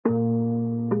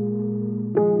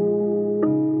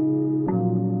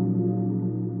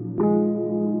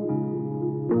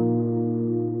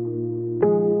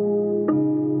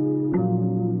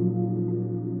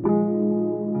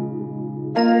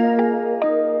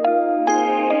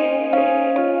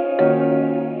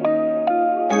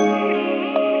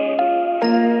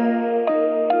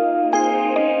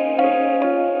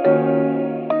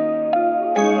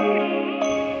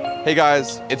Hey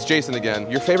guys, it's Jason again,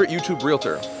 your favorite YouTube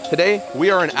realtor. Today, we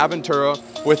are in Aventura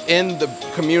within the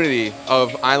community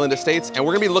of Island Estates, and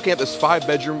we're gonna be looking at this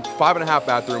 5-bedroom, 5.5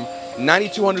 bathroom,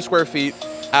 9,200 square feet,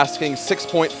 asking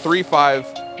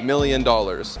 $6.35 million.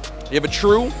 You have a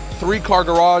true 3-car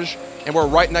garage, and we're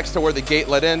right next to where the gate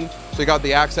let in, so you got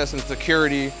the access and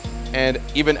security, and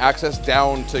even access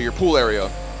down to your pool area.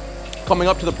 Coming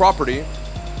up to the property,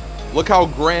 look how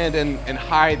grand and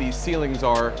high these ceilings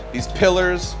are. These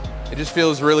pillars, it just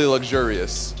feels really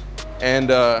luxurious. And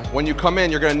when you come in,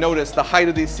 you're gonna notice the height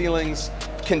of these ceilings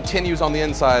continues on the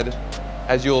inside,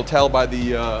 as you'll tell by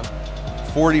the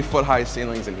 40-foot high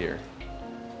ceilings in here.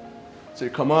 So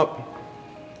you come up,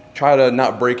 try to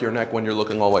not break your neck when you're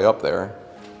looking all the way up there.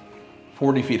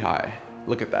 40 feet high,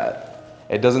 look at that.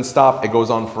 It doesn't stop, it goes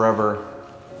on forever.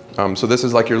 So this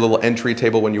is like your little entry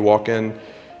table when you walk in.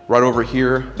 Right over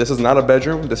here, this is not a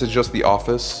bedroom, this is just the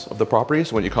office of the property.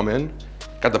 So when you come in,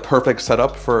 got the perfect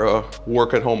setup for a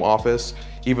work at home office,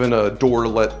 even a door to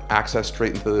let access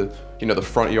straight into the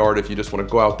front yard if you just want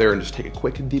to go out there and just take a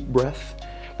quick and deep breath.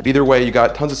 But either way, you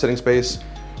got tons of sitting space,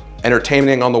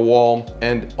 entertaining on the wall,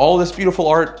 and all this beautiful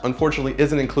art unfortunately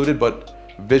isn't included,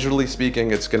 but visually speaking,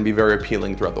 it's going to be very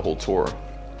appealing throughout the whole tour.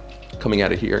 Coming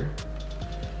out of here,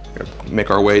 we're gonna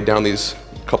make our way down these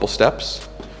couple steps.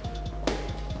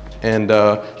 And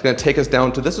it's gonna take us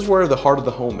down to, this is where the heart of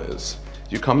the home is.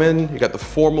 You come in, you got the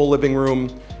formal living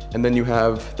room, and then you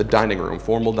have the dining room,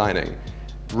 formal dining.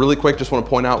 Really quick, just wanna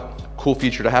point out, cool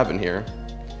feature to have in here.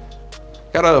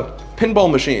 Got a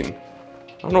pinball machine.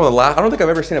 I don't think I've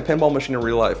ever seen a pinball machine in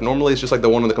real life. Normally it's just like the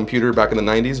one on the computer back in the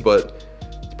 90s, but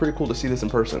it's pretty cool to see this in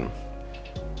person.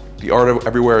 The art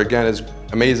everywhere, again, is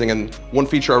amazing. And one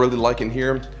feature I really like in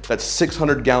here, that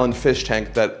 600-gallon fish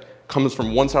tank that comes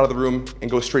from one side of the room and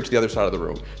goes straight to the other side of the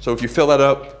room. So if you fill that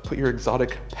up, put your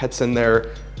exotic pets in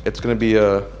there, it's gonna be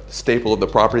a staple of the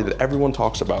property that everyone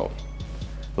talks about.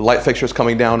 The light fixtures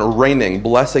coming down, raining,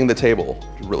 blessing the table.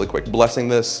 Really quick, blessing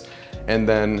this, and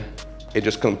then it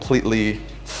just completely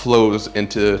flows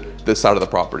into this side of the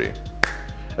property.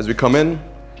 As we come in,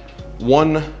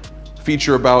 one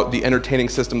feature about the entertaining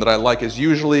system that I like is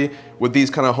usually with these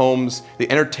kind of homes, the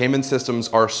entertainment systems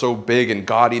are so big and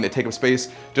gaudy and they take up space.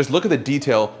 Just look at the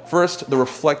detail. First, the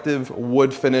reflective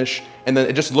wood finish, and then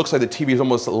it just looks like the TV is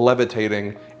almost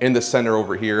levitating in the center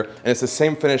over here. And it's the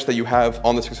same finish that you have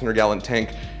on the 600-gallon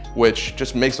tank, which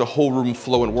just makes the whole room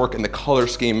flow and work, and the color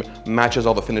scheme matches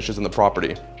all the finishes in the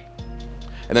property.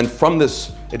 And then from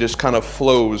this, it just kind of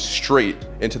flows straight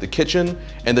into the kitchen,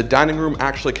 and the dining room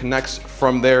actually connects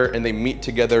from there and they meet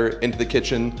together into the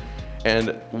kitchen.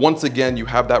 And once again, you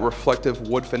have that reflective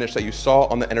wood finish that you saw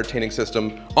on the entertaining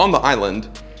system on the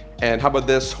island. And how about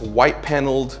this white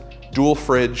paneled dual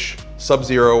fridge,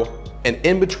 Sub-Zero, and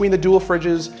in between the dual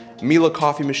fridges, Miele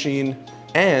coffee machine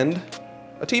and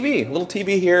a TV, little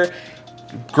TV here.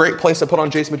 Great place to put on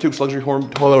Jason Matouk's luxury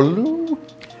home.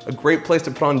 A great place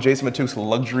to put on Jason Matouk's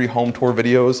luxury home tour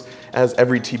videos, as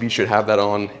every TV should have that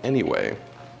on anyway.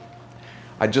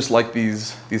 I just like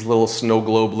these little snow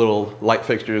globe, little light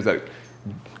fixtures that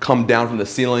come down from the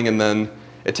ceiling, and then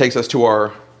it takes us to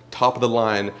our top of the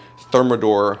line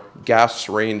Thermador gas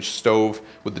range stove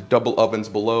with the double ovens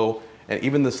below, and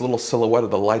even this little silhouette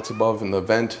of the lights above and the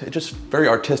vent. It's just very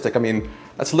artistic. I mean,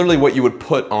 that's literally what you would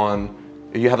put on,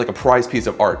 you have like a prize piece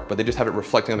of art, but they just have it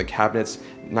reflecting on the cabinets,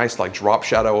 nice like drop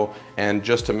shadow, and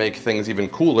just to make things even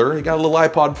cooler, you got a little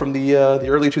iPod from the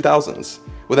early 2000s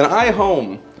with an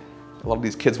iHome. A lot of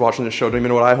these kids watching this show don't even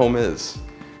know what iHome is.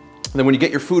 And then when you get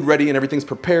your food ready and everything's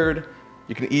prepared,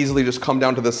 you can easily just come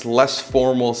down to this less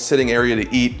formal sitting area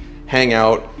to eat, hang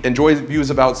out, enjoy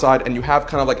views of outside, and you have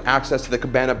kind of like access to the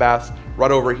cabana bath right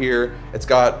over here. It's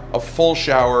got a full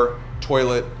shower,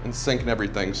 toilet, and sink and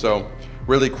everything. So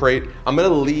really great. I'm gonna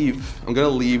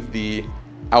leave the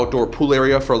outdoor pool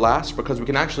area for last because we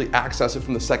can actually access it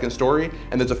from the second story,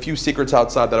 and there's a few secrets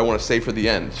outside that I want to save for the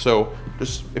end. So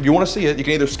just, if you want to see it, you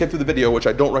can either skip through the video, which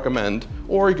I don't recommend,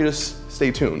 or you can just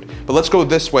stay tuned. But let's go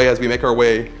this way as we make our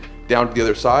way down to the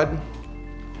other side.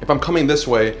 If I'm coming this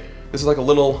way, this is like a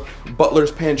little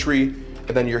butler's pantry, and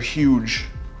then your huge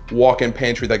walk-in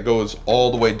pantry that goes all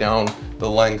the way down the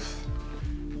length,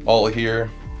 all here.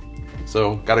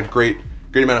 So got a great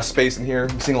amount of space in here.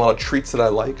 I'm seeing a lot of treats that I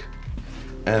like.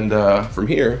 And from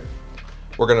here,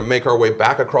 we're gonna make our way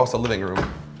back across the living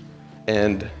room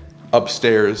and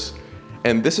upstairs.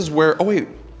 And this is where, oh wait,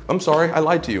 I'm sorry, I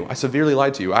lied to you. I severely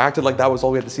lied to you. I acted like that was all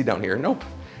we had to see down here. Nope,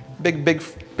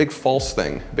 big false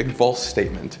thing, big false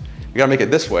statement. You gotta make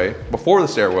it this way, before the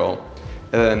stairwell,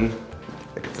 and then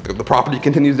the property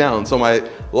continues down. So on my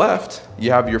left,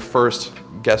 you have your first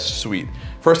guest suite.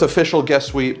 First official guest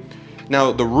suite.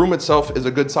 Now the room itself is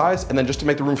a good size, and then just to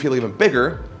make the room feel even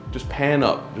bigger, just pan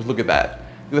up, just look at that.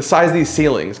 The size of these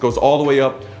ceilings goes all the way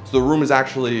up, so the room is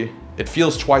actually, it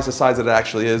feels twice the size that it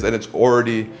actually is, and it's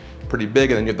already pretty big,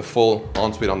 and then you have the full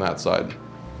ensuite on that side.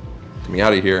 Get me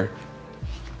out of here.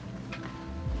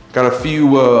 Got a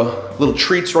few little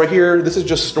treats right here. This is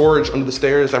just storage under the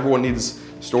stairs. Everyone needs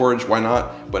storage, why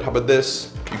not? But how about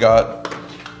this? You got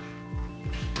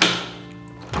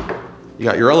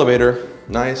your elevator,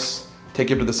 nice. Take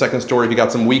you up to the second story if you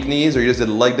got some weak knees or you just did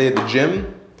a leg day at the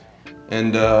gym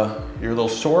and you're a little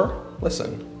sore,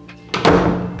 listen,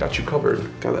 got you covered.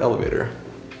 Got the elevator.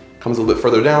 Comes a little bit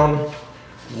further down.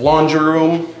 Laundry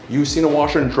room, you've seen a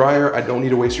washer and dryer. I don't need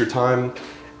to waste your time,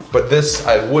 but this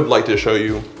I would like to show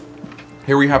you.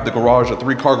 Here we have the garage, the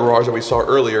 3-car garage that we saw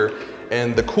earlier.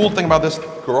 And the cool thing about this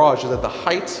garage is that the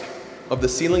height of the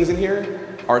ceilings in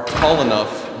here are tall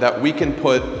enough that we can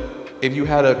put, if you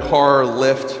had a car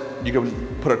lift, you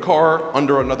could put a car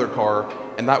under another car,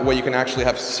 and that way you can actually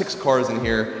have 6 cars in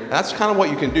here. And that's kind of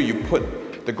what you can do. You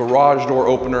put the garage door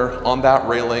opener on that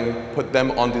railing, put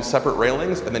them onto separate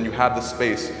railings, and then you have the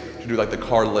space to do like the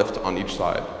car lift on each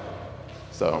side.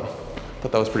 So I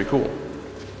thought that was pretty cool.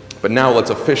 But now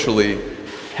let's officially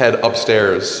head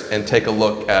upstairs and take a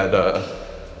look at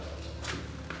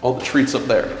all the treats up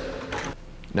there.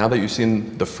 Now that you've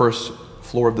seen the first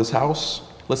floor of this house,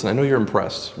 listen, I know you're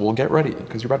impressed. Well, get ready,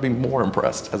 because you're about to be more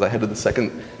impressed as I head to the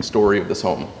second story of this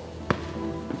home.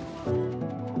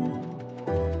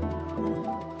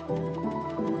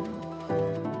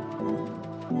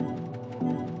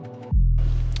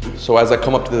 So as I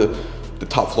come up to the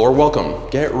top floor, welcome.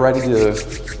 Get ready to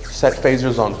set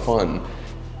phasers on fun.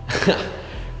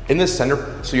 In the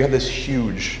center, so you have this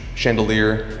huge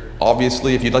chandelier.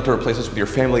 Obviously, if you'd like to replace this with your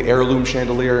family heirloom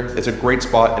chandelier, it's a great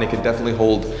spot and it can definitely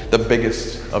hold the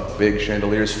biggest of big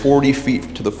chandeliers, 40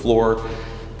 feet to the floor.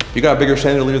 If you got a bigger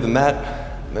chandelier than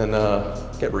that, then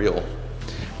get real.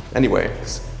 Anyway,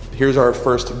 here's our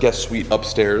first guest suite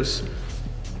upstairs.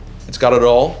 It's got it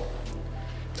all.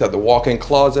 It's got the walk-in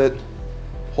closet,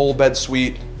 whole bed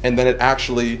suite, and then it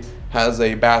actually has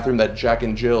a bathroom that Jack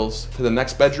and Jill's to the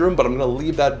next bedroom, but I'm gonna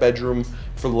leave that bedroom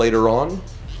for later on.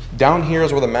 Down here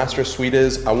is where the master suite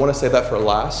is. I wanna save that for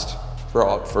last,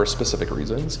 for specific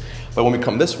reasons. But when we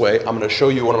come this way, I'm gonna show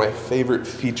you one of my favorite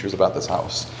features about this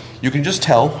house. You can just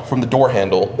tell from the door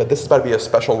handle that this is about to be a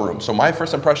special room. So my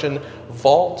first impression,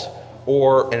 vault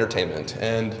or entertainment,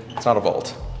 and it's not a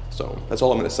vault. So that's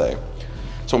all I'm gonna say.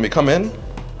 So when we come in,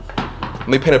 let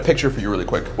me paint a picture for you really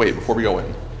quick. Wait, before we go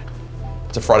in.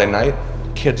 It's a Friday night,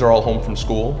 kids are all home from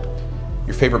school.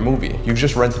 Your favorite movie, you've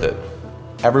just rented it.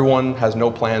 Everyone has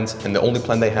no plans, and the only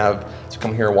plan they have is to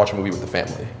come here and watch a movie with the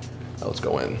family. Now let's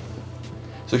go in.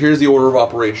 So here's the order of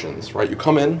operations, right? You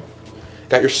come in,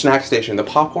 got your snack station. The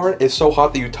popcorn is so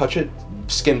hot that you touch it,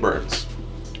 skin burns.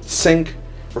 Sink,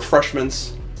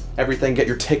 refreshments, everything, get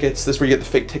your tickets. This is where you get the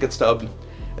fake ticket stub,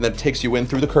 and then it takes you in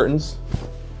through the curtains.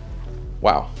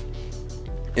 Wow.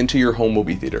 Into your home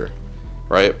movie theater,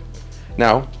 right?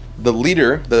 Now, the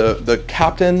leader, the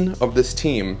captain of this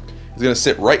team is gonna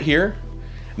sit right here.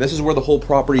 And this is where the whole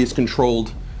property is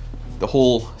controlled. The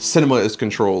whole cinema is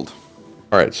controlled.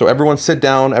 All right, so everyone sit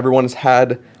down. Everyone's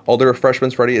had all their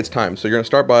refreshments ready. It's time. So you're gonna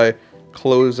start by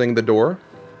closing the door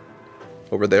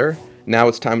over there. Now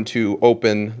it's time to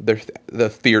open the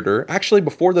theater. Actually,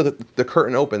 before the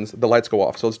curtain opens, the lights go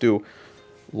off. So let's do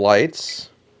lights.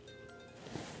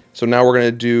 So now we're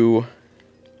gonna do,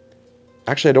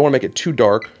 actually I don't wanna make it too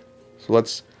dark. So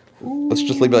let's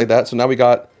just leave it like that. So now we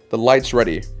got the lights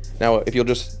ready. Now if you'll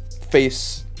just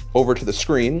face over to the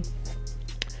screen,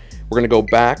 we're gonna go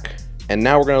back and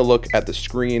now we're gonna look at the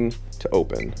screen to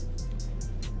open.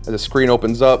 As the screen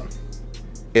opens up,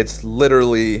 it's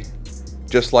literally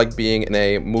just like being in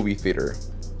a movie theater.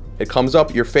 It comes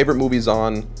up, your favorite movie's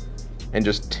on, and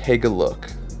just take a look.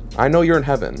 I know you're in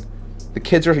heaven. The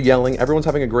kids are yelling, everyone's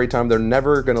having a great time, they're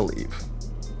never gonna leave.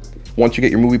 Once you get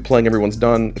your movie playing, everyone's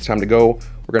done, it's time to go.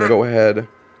 We're gonna go ahead,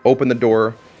 open the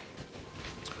door.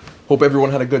 Hope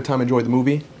everyone had a good time, enjoyed the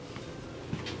movie.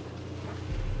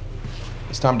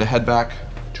 It's time to head back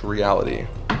to reality.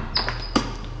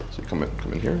 So you come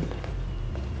in here,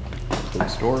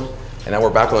 close the door, and now we're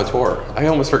back on the tour. I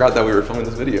almost forgot that we were filming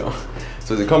this video.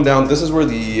 So as you come down, this is where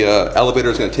the elevator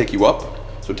is gonna take you up.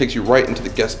 So it takes you right into the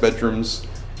guest bedrooms.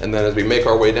 And then as we make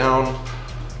our way down,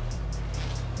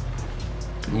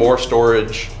 more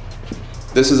storage.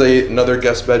 This is another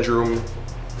guest bedroom,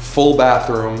 full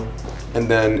bathroom, and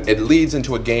then it leads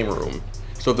into a game room.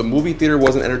 So if the movie theater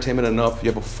wasn't entertainment enough, you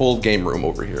have a full game room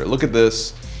over here. Look at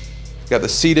this. You got the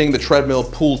seating, the treadmill,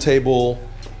 pool table,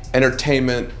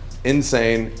 entertainment,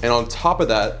 insane. And on top of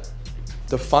that,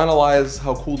 to finalize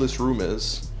how cool this room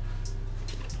is,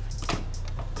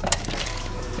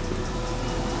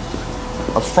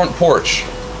 a front porch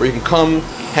where you can come,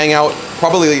 hang out,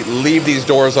 probably leave these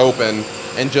doors open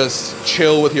and just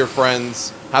chill with your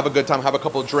friends, have a good time, have a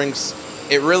couple of drinks.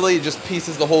 It really just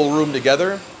pieces the whole room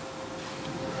together.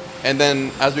 And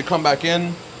then as we come back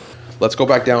in, let's go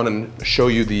back down and show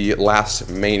you the last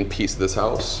main piece of this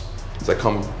house. As I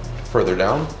come further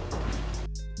down,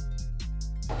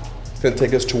 it's gonna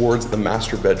take us towards the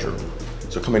master bedroom.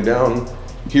 So coming down,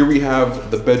 here we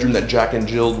have the bedroom that Jack and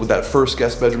Jill with that first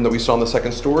guest bedroom that we saw in the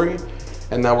second story.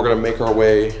 And now we're gonna make our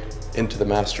way into the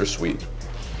master suite.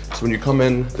 So when you come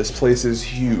in, this place is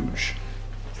huge.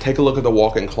 Take a look at the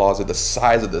walk-in closet, the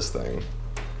size of this thing.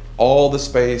 All the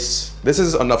space, this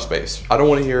is enough space. I don't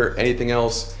wanna hear anything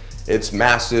else. It's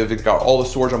massive, it's got all the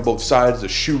storage on both sides, the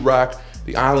shoe rack,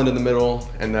 the island in the middle,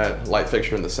 and that light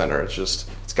fixture in the center. It's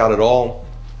got it all.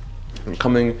 And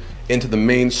coming into the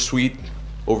main suite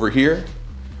over here,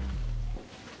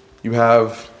 you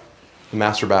have the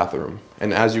master bathroom.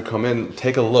 And as you come in,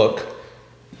 take a look.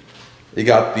 You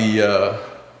got the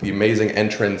amazing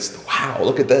entrance. Wow,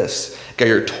 look at this. Got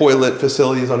your toilet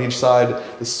facilities on each side,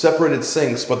 the separated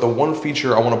sinks, but the one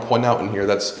feature I want to point out in here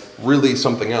that's really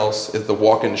something else is the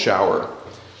walk-in shower.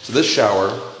 So this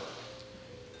shower,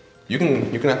 you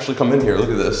can actually come in here.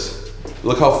 Look at this.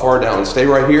 Look how far down. Stay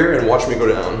right here and watch me go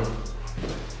down.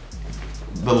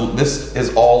 This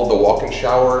is all the walk-in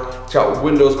shower. It's got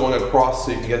windows going across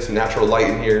so you can get some natural light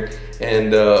in here.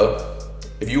 And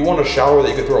if you want a shower that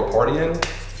you can throw a party in,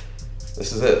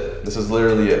 this is it. This is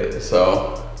literally it.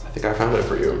 So I think I found it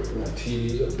for you.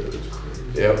 TVs up there, it's crazy.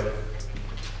 Yep,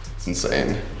 it's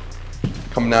insane.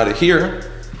 Coming out of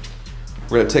here,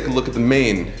 we're gonna take a look at the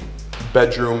main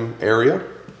bedroom area.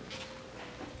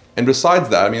 And besides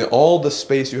that, I mean, all the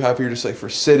space you have here just like for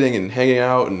sitting and hanging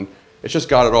out, and it's just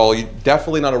got it all.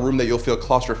 Definitely not a room that you'll feel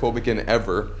claustrophobic in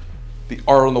ever. The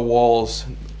art on the walls,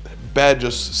 bed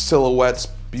just silhouettes,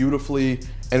 beautifully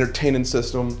entertaining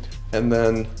system, and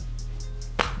then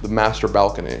the master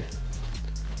balcony.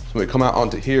 So when we come out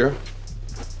onto here,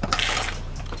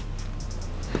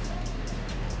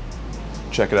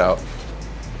 check it out.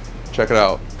 Check it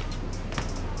out.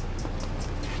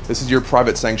 This is your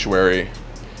private sanctuary.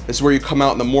 This is where you come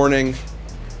out in the morning,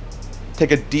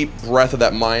 take a deep breath of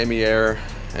that Miami air,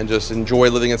 and just enjoy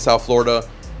living in South Florida.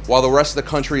 While the rest of the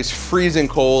country is freezing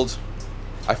cold,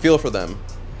 I feel for them.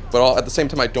 But at the same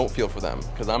time, I don't feel for them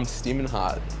because I'm steaming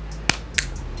hot.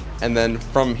 And then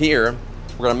from here,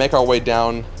 we're gonna make our way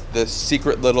down this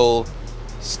secret little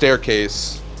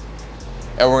staircase,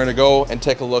 and we're gonna go and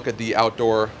take a look at the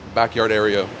outdoor backyard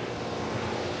area.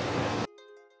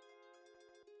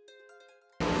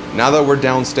 Now that we're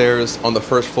downstairs on the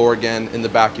first floor again in the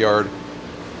backyard,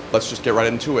 let's just get right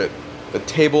into it. The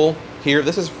table here,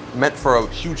 this is meant for a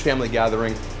huge family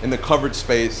gathering. In the covered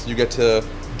space, you get to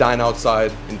dine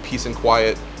outside in peace and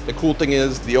quiet. The cool thing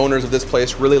is the owners of this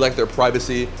place really like their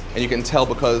privacy, and you can tell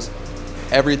because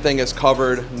everything is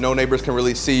covered, no neighbors can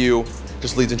really see you,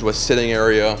 just leads into a sitting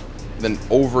area. And then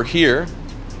over here,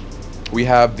 we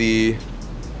have the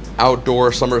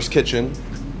outdoor summer's kitchen.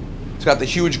 It's got the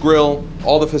huge grill,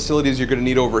 all the facilities you're gonna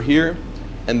need over here,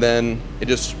 and then it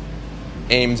just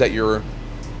aims at your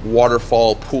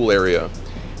waterfall pool area.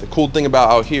 The cool thing about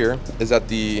out here is that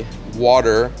the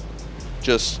water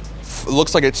just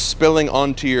looks like it's spilling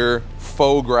onto your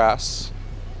faux grass.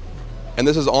 And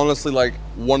this is honestly like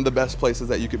one of the best places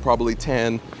that you could probably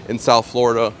tan in South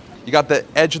Florida. You got the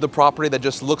edge of the property that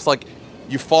just looks like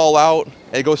you fall out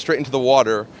and it goes straight into the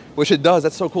water, which it does.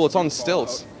 That's so cool. It's on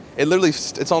stilts. It literally,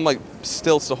 it's on like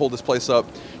stilts to hold this place up.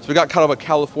 So we got kind of a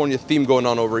California theme going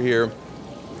on over here.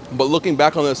 But looking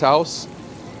back on this house,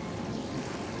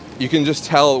 you can just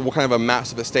tell what kind of a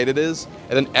massive estate it is.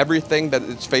 And then everything that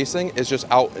it's facing is just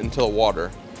out into the water,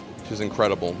 which is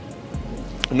incredible.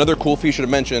 Another cool feature to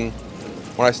mention,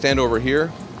 when I stand over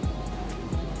here,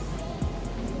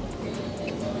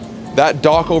 that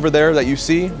dock over there that you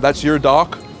see, that's your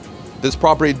dock. This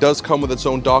property does come with its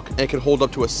own dock and it can hold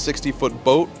up to a 60-foot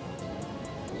boat.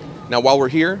 Now, while we're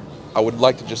here, I would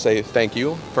like to just say thank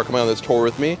you for coming on this tour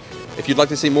with me. If you'd like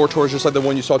to see more tours just like the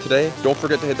one you saw today, don't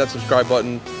forget to hit that subscribe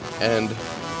button. And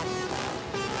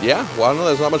yeah, well, I don't know,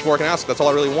 there's not much more I can ask. That's all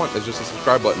I really want is just a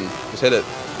subscribe button. Just hit it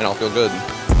and I'll feel good.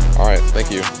 All right, thank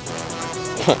you.